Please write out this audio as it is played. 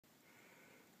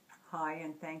Hi,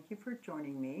 and thank you for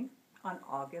joining me on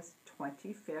August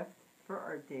 25th for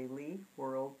our daily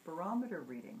World Barometer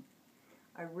reading.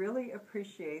 I really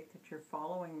appreciate that you're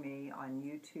following me on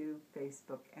YouTube,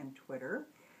 Facebook, and Twitter,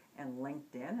 and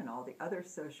LinkedIn, and all the other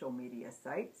social media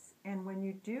sites. And when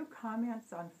you do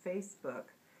comments on Facebook,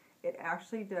 it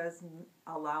actually does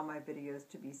allow my videos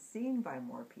to be seen by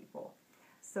more people.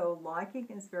 So liking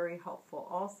is very helpful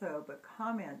also, but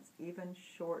comments, even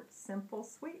short, simple,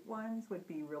 sweet ones, would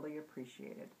be really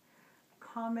appreciated.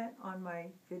 Comment on my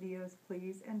videos,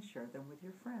 please, and share them with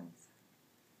your friends.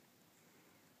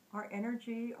 Our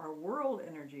energy, our world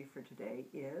energy for today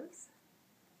is,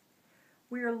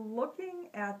 we are looking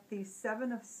at the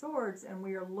Seven of Swords, and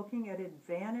we are looking at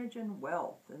advantage and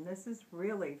wealth. And this is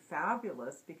really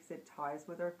fabulous because it ties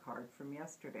with our card from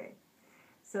yesterday.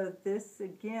 So this,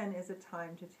 again, is a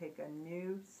time to take a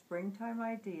new springtime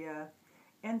idea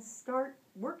and start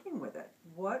working with it.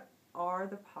 What are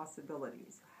the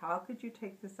possibilities? How could you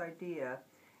take this idea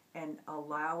and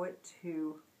allow it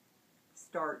to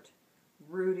start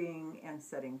rooting and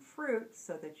setting fruit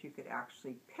so that you could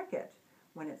actually pick it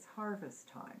when it's harvest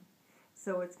time?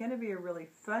 So it's going to be a really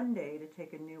fun day to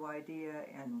take a new idea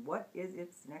and what is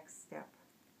its next step.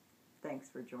 Thanks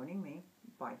for joining me.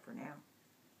 Bye for now.